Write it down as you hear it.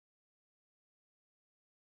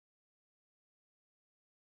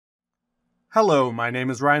Hello, my name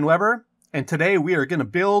is Ryan Weber, and today we are going to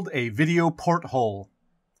build a video porthole.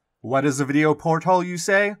 What is a video porthole, you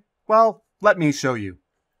say? Well, let me show you.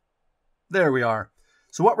 There we are.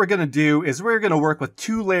 So what we're going to do is we're going to work with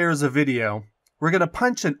two layers of video. We're going to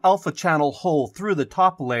punch an alpha channel hole through the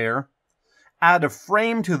top layer, add a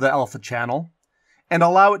frame to the alpha channel, and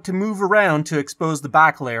allow it to move around to expose the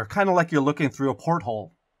back layer, kind of like you're looking through a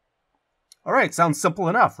porthole. Alright, sounds simple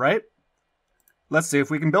enough, right? Let's see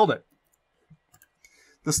if we can build it.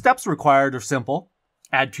 The steps required are simple.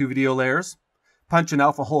 Add two video layers, punch an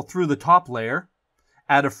alpha hole through the top layer,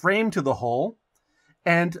 add a frame to the hole,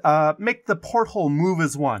 and make the porthole move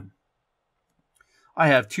as one. I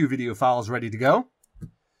have two video files ready to go.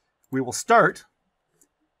 We will start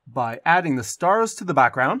by adding the stars to the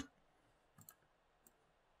background.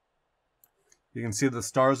 You can see the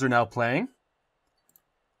stars are now playing.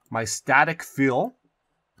 My static fill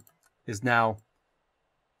is now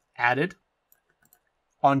added.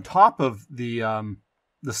 On top of the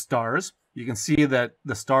stars, you can see that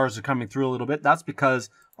the stars are coming through a little bit. That's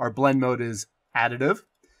because our blend mode is additive.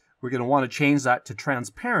 We're going to want to change that to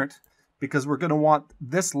transparent because we're going to want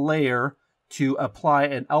this layer to apply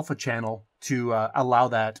an alpha channel to allow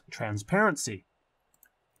that transparency.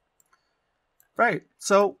 Right,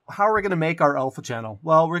 so how are we going to make our alpha channel?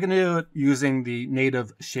 Well, we're going to do it using the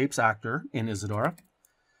native shapes actor in Isadora.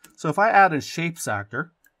 So if I add a shapes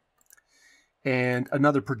actor, and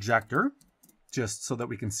another projector, just so that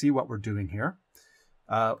we can see what we're doing here.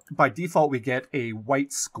 By default, we get a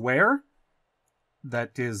white square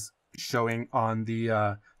that is showing on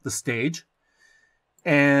the stage.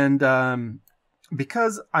 And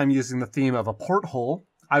because I'm using the theme of a porthole,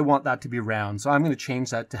 I want that to be round. So I'm going to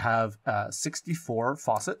change that to have 64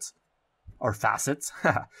 facets,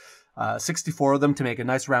 64 of them to make a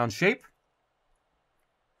nice round shape.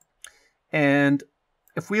 And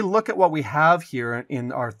if we look at what we have here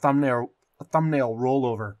in our thumbnail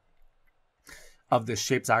rollover of this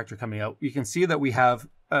shapes actor coming out, you can see that we have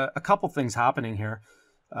a couple things happening here.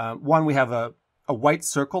 One, we have a white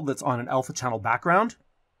circle that's on an alpha channel background.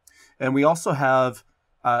 And we also have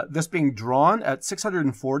this being drawn at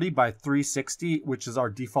 640 by 360, which is our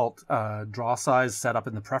default draw size set up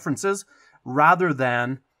in the preferences, rather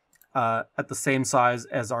than at the same size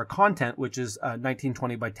as our content, which is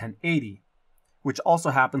 1920 by 1080. Which also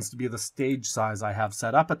happens to be the stage size I have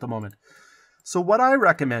set up at the moment. So what I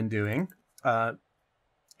recommend doing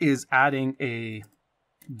is adding a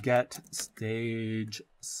get stage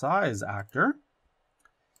size actor,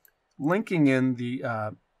 linking in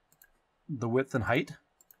the width and height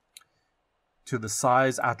to the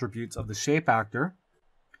size attributes of the shape actor.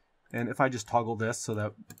 And if I just toggle this so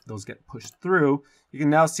that those get pushed through, you can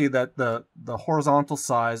now see that the horizontal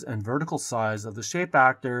size and vertical size of the shape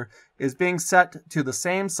actor is being set to the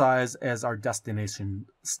same size as our destination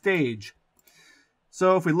stage.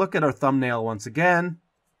 So if we look at our thumbnail once again,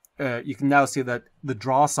 you can now see that the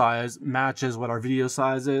draw size matches what our video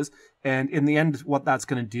size is. And in the end, what that's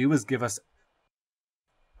going to do is give us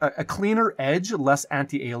a cleaner edge, less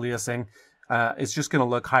anti-aliasing. It's just going to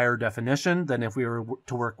look higher definition than if we were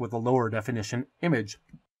to work with a lower definition image.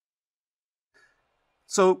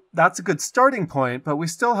 So that's a good starting point, but we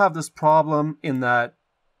still have this problem in that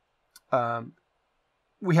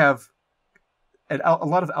we have a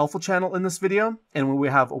lot of alpha channel in this video, and when we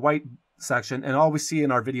have a white section, and all we see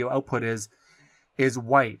in our video output is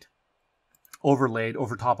white overlaid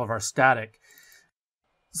over top of our static.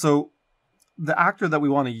 So the actor that we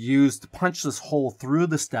want to use to punch this hole through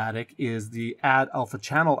the static is the add alpha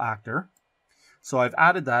channel actor. So I've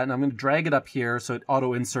added that, and I'm going to drag it up here so it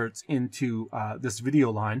auto inserts into this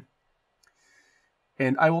video line.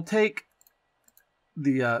 And I will take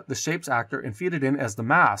the shapes actor and feed it in as the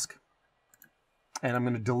mask. And I'm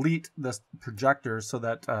going to delete this projector so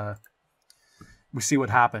that we see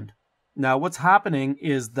what happened. Now what's happening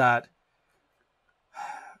is that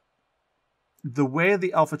the way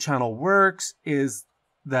the alpha channel works is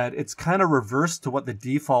that it's kind of reversed to what the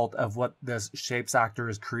default of what this shapes actor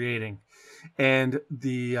is creating. And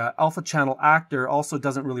the alpha channel actor also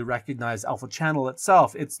doesn't really recognize alpha channel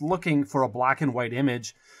itself. It's looking for a black and white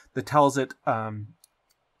image that tells it to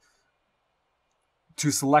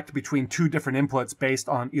select between two different inputs based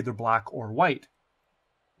on either black or white.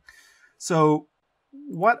 So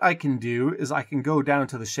what I can do is I can go down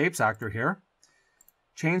to the shapes actor here,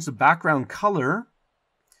 change the background color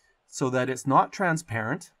so that it's not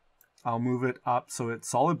transparent. I'll move it up so it's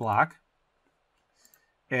solid black.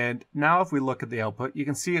 And now if we look at the output, you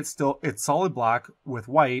can see it's solid black with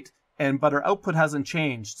white, but our output hasn't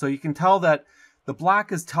changed. So you can tell that the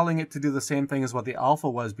black is telling it to do the same thing as what the alpha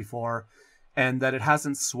was before, and that it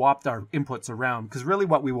hasn't swapped our inputs around. Because really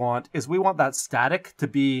what we want is we want that static to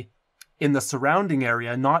be in the surrounding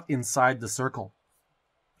area, not inside the circle.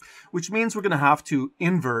 Which means we're going to have to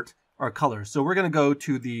invert our color. So we're going to go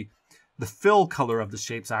to the fill color of the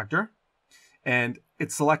shapes actor, and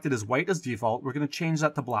it's selected as white as default. We're going to change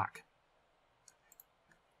that to black.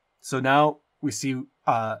 So now we see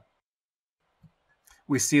the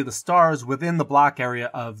stars within the black area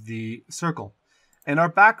of the circle. And our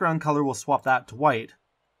background color will swap that to white.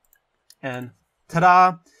 And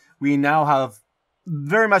ta-da! We now have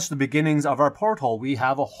very much the beginnings of our porthole. We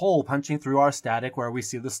have a hole punching through our static where we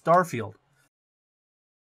see the star field.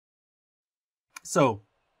 So,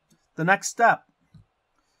 the next step.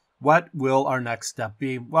 What will our next step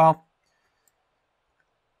be? Well,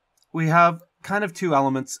 we have kind of two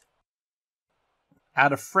elements.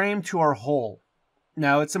 Add a frame to our hole.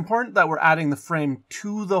 Now, it's important that we're adding the frame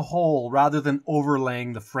to the hole rather than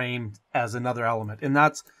overlaying the frame as another element. And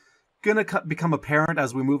that's going to become apparent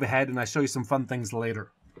as we move ahead and I show you some fun things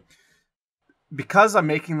later. Because I'm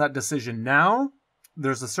making that decision now,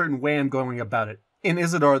 there's a certain way I'm going about it. In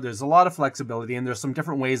Isadora, there's a lot of flexibility and there's some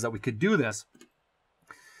different ways that we could do this.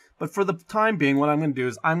 But for the time being, what I'm going to do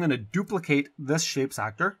is I'm going to duplicate this shapes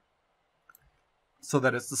actor so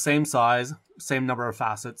that it's the same size, same number of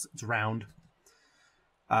facets, it's round.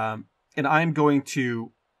 And I'm going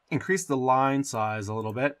to increase the line size a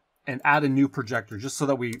little bit and add a new projector just so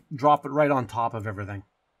that we drop it right on top of everything.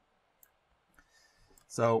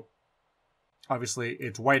 So obviously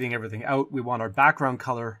it's whiting everything out. We want our background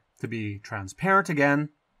color to be transparent again.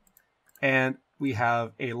 And we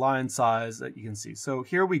have a line size that you can see. So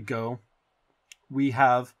here we go. We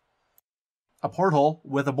have a porthole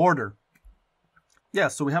with a border. Yeah,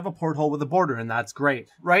 so we have a porthole with a border, and that's great.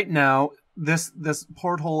 Right now, this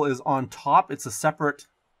porthole is on top. It's a separate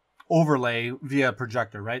overlay via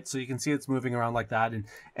projector, right? So you can see it's moving around like that.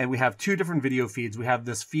 And we have two different video feeds. We have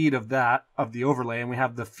this feed of the overlay, and we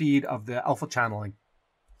have the feed of the alpha channeling.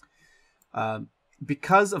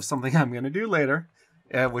 Because of something I'm going to do later,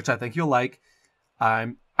 which I think you'll like,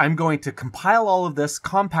 I'm going to compile all of this,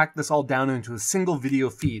 compact this all down into a single video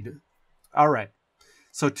feed. All right.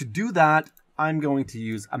 So to do that, I'm going to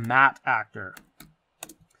use a matte actor.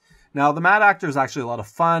 Now, the matte actor is actually a lot of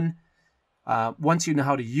fun once you know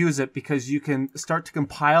how to use it, because you can start to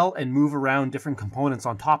compile and move around different components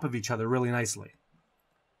on top of each other really nicely.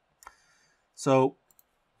 So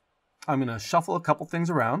I'm going to shuffle a couple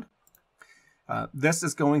things around. This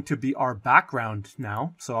is going to be our background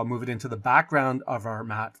now. So I'll move it into the background of our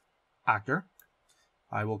matte actor.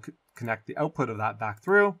 I will connect the output of that back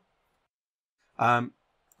through.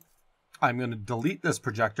 I'm going to delete this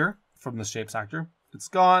projector from the shapes actor. It's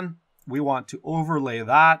gone. We want to overlay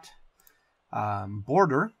that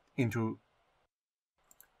border into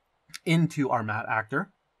our matte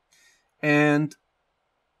actor. And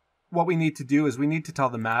what we need to do is we need to tell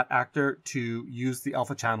the matte actor to use the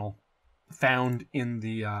alpha channel found in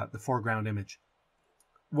the foreground image.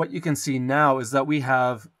 What you can see now is that we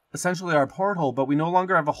have essentially our porthole, but we no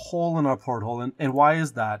longer have a hole in our porthole. And why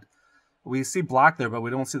is that? We see black there, but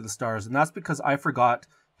we don't see the stars. And that's because I forgot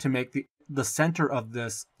to make the center of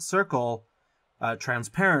this circle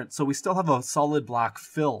transparent. So we still have a solid black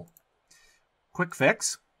fill. Quick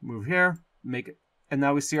fix, move here, make it. And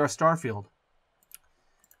now we see our star field.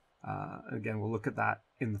 Again, we'll look at that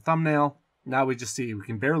in the thumbnail. Now we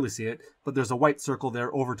can barely see it, but there's a white circle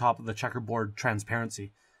there over top of the checkerboard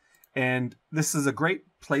transparency. And this is a great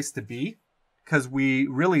place to be because we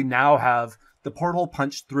really now have the porthole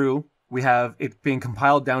punched through. We have it being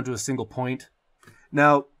compiled down to a single point.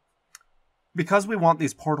 Now, because we want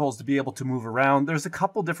these portholes to be able to move around, there's a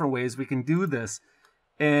couple different ways we can do this.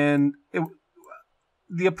 And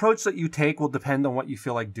the approach that you take will depend on what you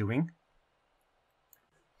feel like doing.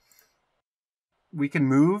 We can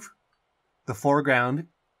move the foreground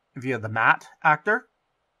via the matte actor.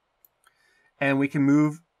 And we can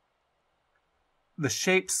move the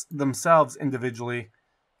shapes themselves individually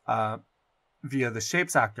via the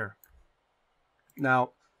shapes actor.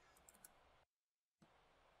 Now,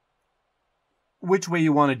 which way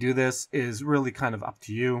you want to do this is really kind of up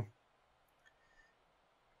to you.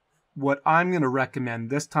 What I'm going to recommend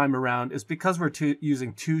this time around is because we're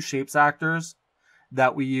using two shapes actors,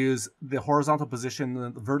 that we use the horizontal position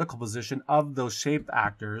and the vertical position of those shape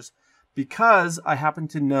actors, because I happen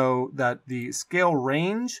to know that the scale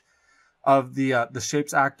range of the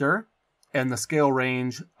shapes actor and the scale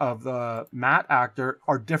range of the matte actor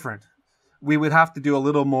are different. We would have to do a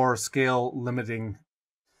little more scale limiting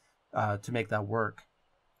to make that work,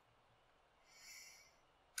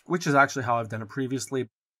 which is actually how I've done it previously.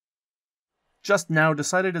 Just now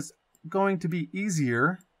decided it's going to be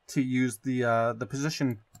easier to use the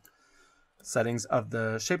position settings of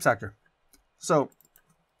the shapes actor. So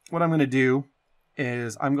what I'm going to do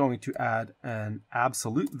is I'm going to add an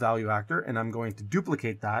absolute value actor, and I'm going to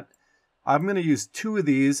duplicate that. I'm going to use 2 of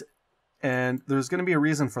these, and there's going to be a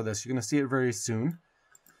reason for this. You're going to see it very soon.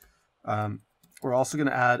 We're also going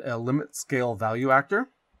to add a limit scale value actor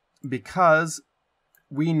because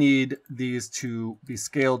we need these to be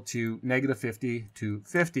scaled to -50 to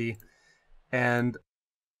 50. And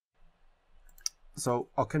so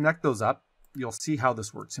I'll connect those up. You'll see how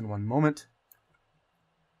this works in one moment.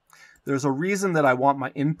 There's a reason that I want my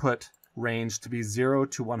input range to be 0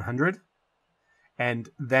 to 100 and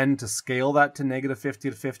then to scale that to -50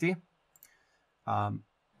 to 50.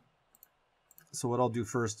 So what I'll do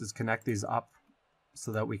first is connect these up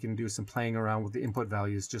so that we can do some playing around with the input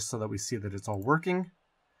values just so that we see that it's all working.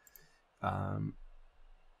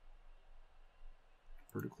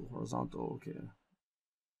 Vertical, horizontal, okay.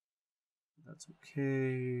 That's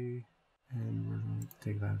okay. And we're going to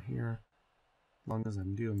take that here. As long as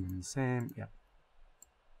I'm doing them the same, yeah.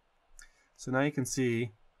 So now you can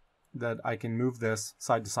see that I can move this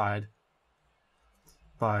side to side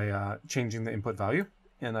by changing the input value.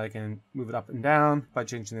 And I can move it up and down by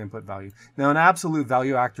changing the input value. Now an absolute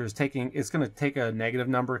value actor is it's going to take a negative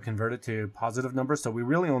number, convert it to positive number. So we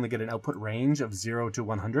really only get an output range of 0 to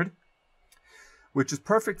 100, which is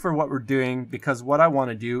perfect for what we're doing because what I want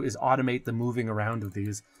to do is automate the moving around of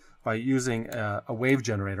these by using a wave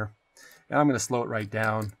generator. And I'm going to slow it right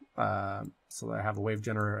down so that I have a wave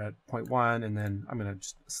generator at 0.1, and then I'm going to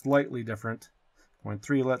just slightly different,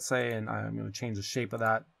 0.3 let's say, and I'm going to change the shape of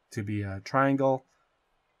that to be a triangle.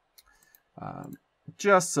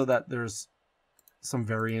 Just so that there's some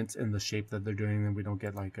variance in the shape that they're doing and we don't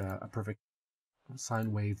get like a perfect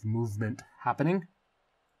sine wave movement happening.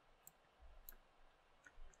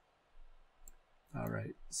 All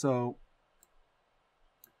right, so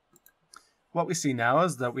what we see now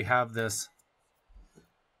is that we have this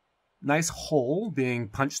nice hole being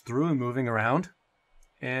punched through and moving around.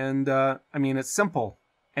 And I mean, it's simple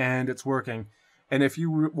and it's working. And if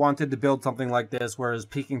you wanted to build something like this, where it's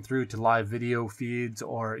peeking through to live video feeds,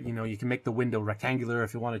 or, you know, you can make the window rectangular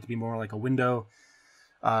if you want it to be more like a window.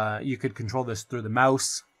 You could control this through the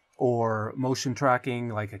mouse or motion tracking,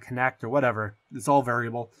 like a Kinect or whatever. It's all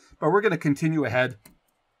variable. But we're going to continue ahead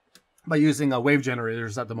by using wave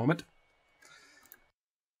generators at the moment.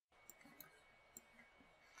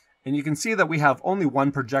 And you can see that we have only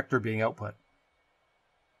one projector being output.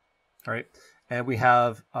 All right. And we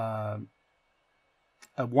have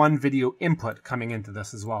one video input coming into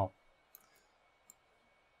this as well.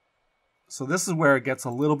 So this is where it gets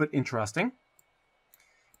a little bit interesting,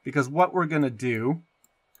 because what we're going to do,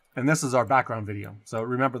 and this is our background video. So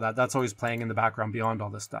remember that, that's always playing in the background beyond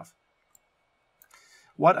all this stuff.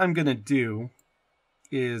 What I'm going to do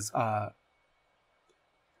is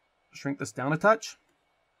shrink this down a touch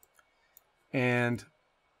and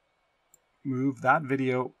move that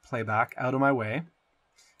video playback out of my way.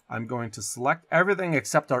 I'm going to select everything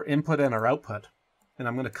except our input and our output, and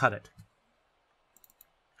I'm going to cut it.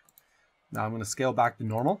 Now I'm going to scale back to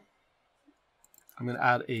normal. I'm going to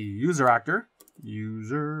add a user actor.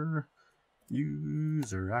 User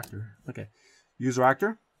actor. Okay. User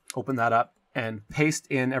actor. Open that up and paste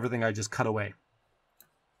in everything I just cut away.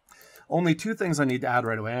 Only 2 things I need to add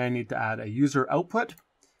right away. I need to add a user output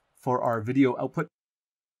for our video output,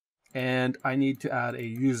 and I need to add a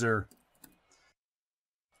user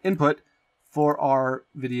input for our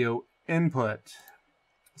video input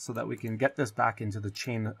so that we can get this back into the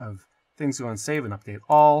chain of things. Go and save and update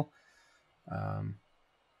all.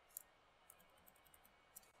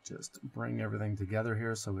 Just bring everything together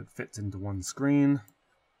here so it fits into one screen.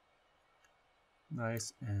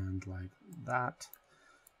 Nice, and like that.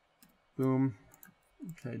 Boom.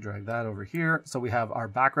 Okay, drag that over here. So we have our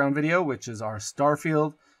background video, which is our star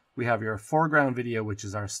field. We have your foreground video, which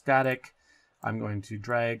is our static. I'm going to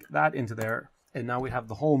drag that into there, and now we have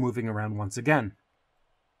the whole moving around once again.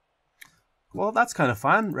 Well, that's kind of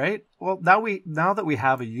fun, right? Well, now that we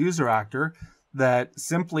have a user actor that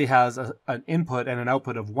simply has an input and an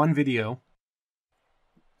output of one video,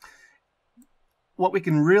 what we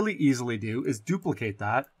can really easily do is duplicate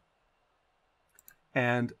that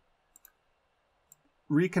and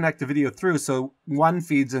reconnect the video through so one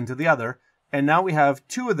feeds into the other, and now we have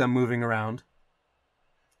 2 of them moving around,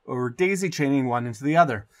 or daisy chaining one into the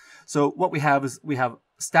other. So what we have is we have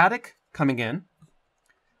static coming in,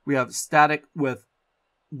 we have static with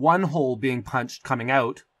one hole being punched coming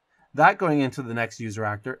out, that going into the next user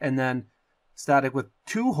actor, and then static with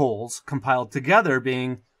 2 holes compiled together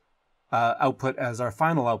being output as our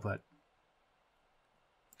final output.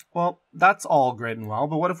 Well, that's all great and well,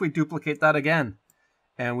 but what if we duplicate that again?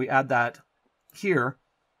 And we add that here.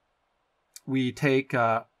 We take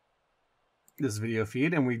this video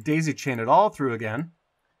feed and we daisy chain it all through again,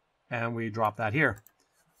 and we drop that here.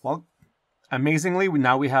 Well, amazingly,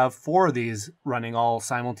 now we have 4 of these running all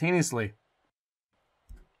simultaneously.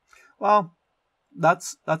 Well,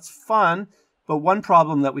 that's fun, but one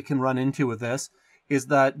problem that we can run into with this is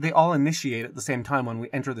that they all initiate at the same time when we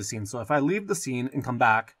enter the scene. So if I leave the scene and come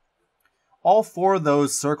back, all 4 of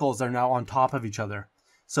those circles are now on top of each other.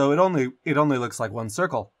 So it only looks like one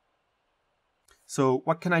circle. So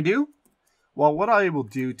what can I do? Well, what I will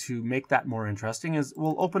do to make that more interesting is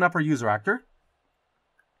we'll open up our user actor.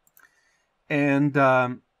 And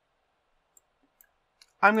I'm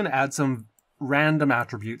going to add some random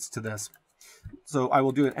attributes to this. So I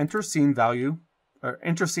will do an enter scene value, or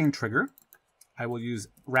enter scene trigger. I will use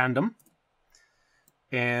random.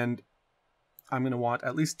 And I'm going to want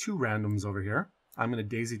at least 2 randoms over here. I'm going to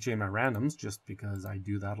daisy chain my randoms just because I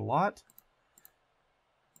do that a lot.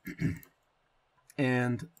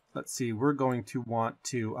 And let's see, we're going to want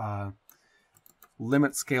to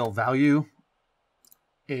limit scale value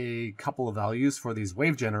a couple of values for these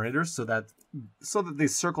wave generators so that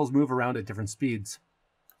these circles move around at different speeds.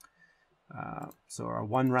 So our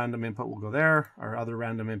one random input will go there, our other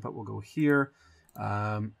random input will go here,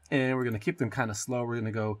 and we're going to keep them kind of slow. We're going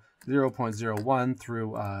to go 0.01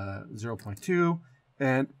 through 0.2,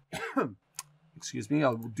 and excuse me,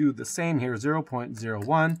 I'll do the same here,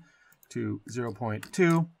 0.01 to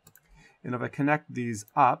 0.2, and if I connect these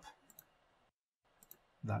up,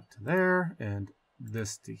 that to there, and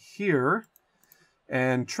this to here,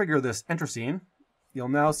 and trigger this enter scene, you'll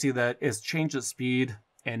now see that it's changed its speed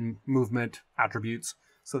and movement attributes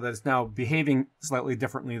so that it's now behaving slightly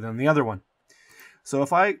differently than the other one. So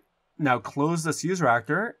if I now close this user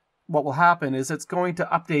actor, what will happen is it's going to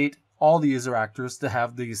update all the user actors to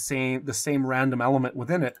have the same random element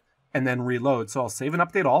within it and then reload. So I'll save and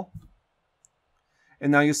update all.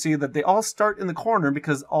 And now you see that they all start in the corner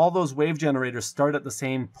because all those wave generators start at the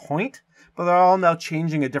same point, but they're all now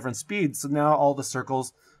changing at different speeds. So now all the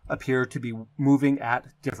circles appear to be moving at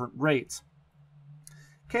different rates.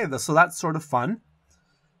 Okay, so that's sort of fun.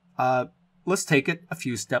 Let's take it a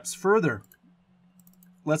few steps further.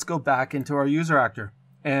 Let's go back into our user actor.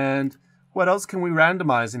 And what else can we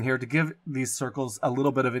randomize in here to give these circles a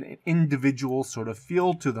little bit of an individual sort of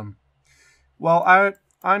feel to them? Well,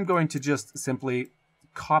 I'm going to just simply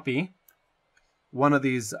copy one of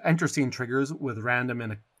these enter scene triggers with random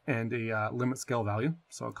and a limit scale value.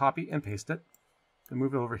 So I'll copy and paste it and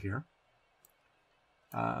move it over here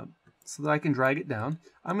so that I can drag it down.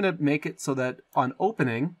 I'm going to make it so that on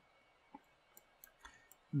opening,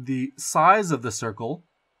 the size of the circle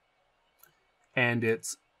and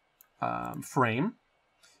its frame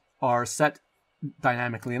are set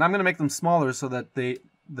dynamically, and I'm going to make them smaller so that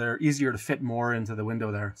they're easier to fit more into the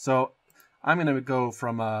window there. So I'm going to go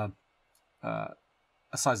from a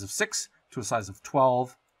size of 6 to a size of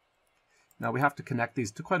 12. Now we have to connect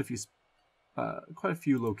these to quite a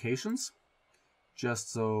few locations,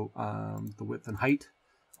 just so the width and height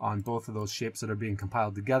on both of those shapes that are being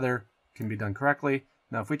compiled together can be done correctly.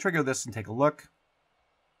 Now if we trigger this and take a look,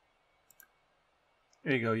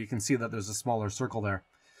 there you go, you can see that there's a smaller circle there.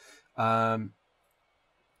 And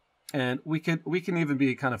we can even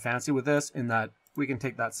be kind of fancy with this in that we can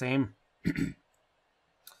take that same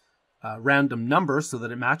random number so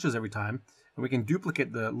that it matches every time, and we can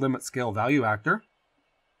duplicate the limit scale value actor,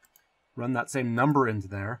 run that same number into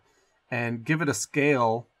there, and give it a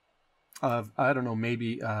scale of, I don't know,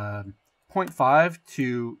 maybe 0.5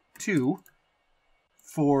 to 2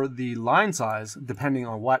 for the line size, depending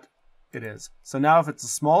on what it is. So now if it's a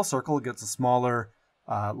small circle, it gets a smaller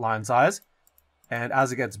line size. And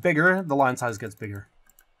as it gets bigger, the line size gets bigger.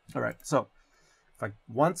 All right, so if I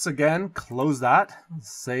once again close that,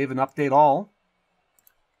 save and update all,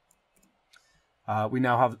 we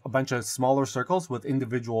now have a bunch of smaller circles with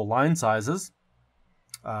individual line sizes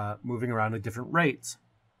moving around at different rates.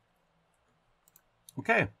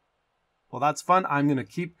 Okay, well that's fun. I'm going to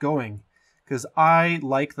keep going because I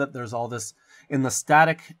like that there's all this in the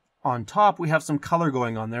static on top. We have some color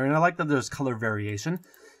going on there, and I like that there's color variation.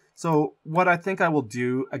 So what I think I will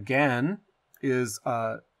do again is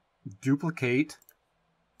duplicate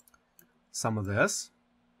some of this.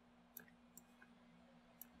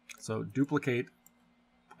 So duplicate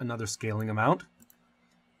another scaling amount.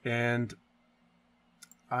 And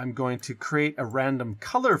I'm going to create a random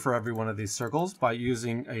color for every one of these circles by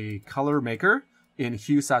using a color maker in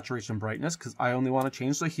hue, saturation, brightness, because I only want to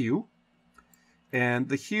change the hue. And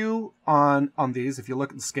the hue on these, if you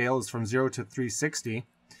look at the scale, is from 0 to 360.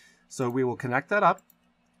 So we will connect that up.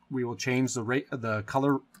 We will change the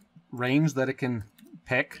color range that it can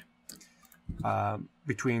pick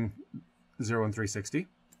between 0 and 360.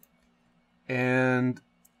 And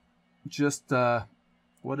just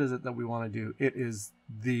what is it that we want to do? It is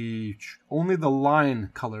only the line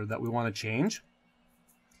color that we want to change.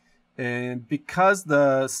 And because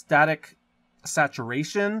the static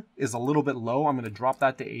saturation is a little bit low, I'm going to drop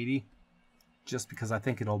that to 80 just because I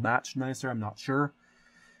think it'll match nicer. I'm not sure.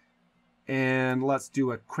 And let's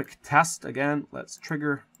do a quick test again. Let's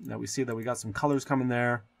trigger. Now we see that we got some colors coming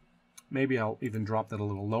there. Maybe I'll even drop that a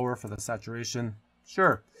little lower for the saturation.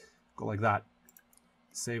 Sure, go like that.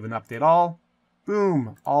 Save and update all.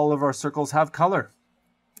 Boom, all of our circles have color.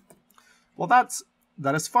 Well, that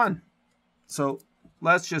is fun. So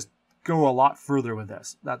let's just go a lot further with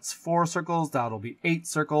this. That's 4 circles. That'll be 8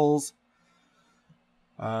 circles.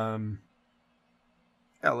 Yeah,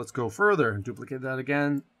 let's go further and duplicate that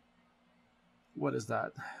again. What is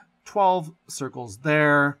that? 12 circles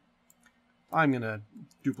there. I'm going to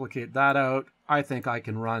duplicate that out. I think I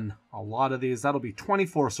can run a lot of these. That'll be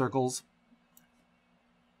 24 circles.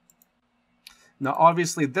 Now,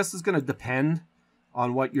 obviously, this is going to depend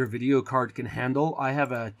on what your video card can handle. I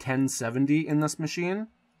have a 1070 in this machine,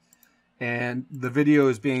 and the video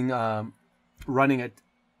is being running at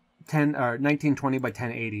 1920 by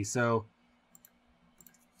 1080. So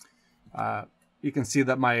you can see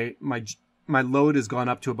that my load has gone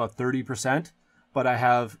up to about 30%, but I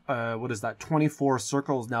have, 24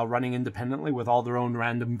 circles now running independently with all their own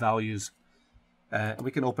random values. We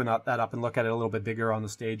can open that up and look at it a little bit bigger on the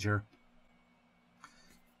stage here.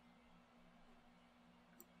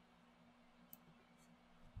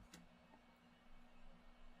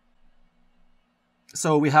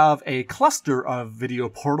 So we have a cluster of video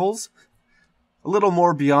portals, a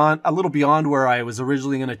little beyond where I was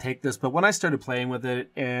originally going to take this. But when I started playing with it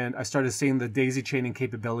and I started seeing the daisy chaining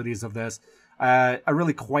capabilities of this, I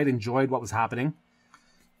really quite enjoyed what was happening.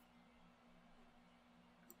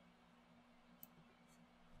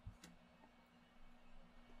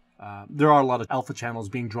 There are a lot of alpha channels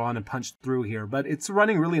being drawn and punched through here, but it's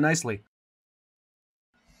running really nicely.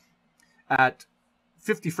 At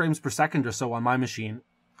 50 frames per second or so on my machine.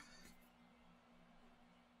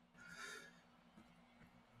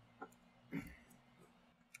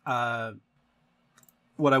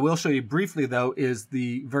 What I will show you briefly, though, is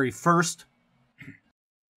the very first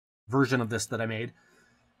version of this that I made,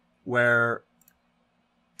 where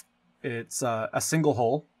it's a single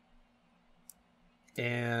hole,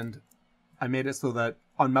 and I made it so that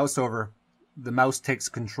on mouse over, the mouse takes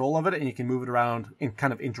control of it, and you can move it around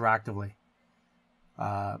kind of interactively.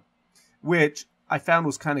 Which I found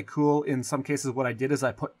was kind of cool. In some cases, what I did is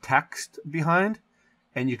I put text behind,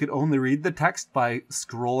 and you could only read the text by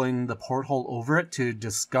scrolling the porthole over it to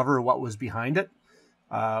discover what was behind it,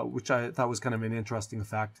 which I thought was kind of an interesting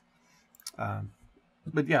effect.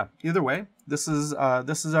 But yeah, either way, this is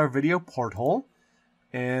our video porthole,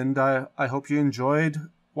 and I hope you enjoyed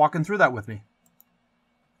walking through that with me.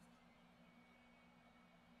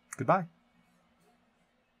 Goodbye.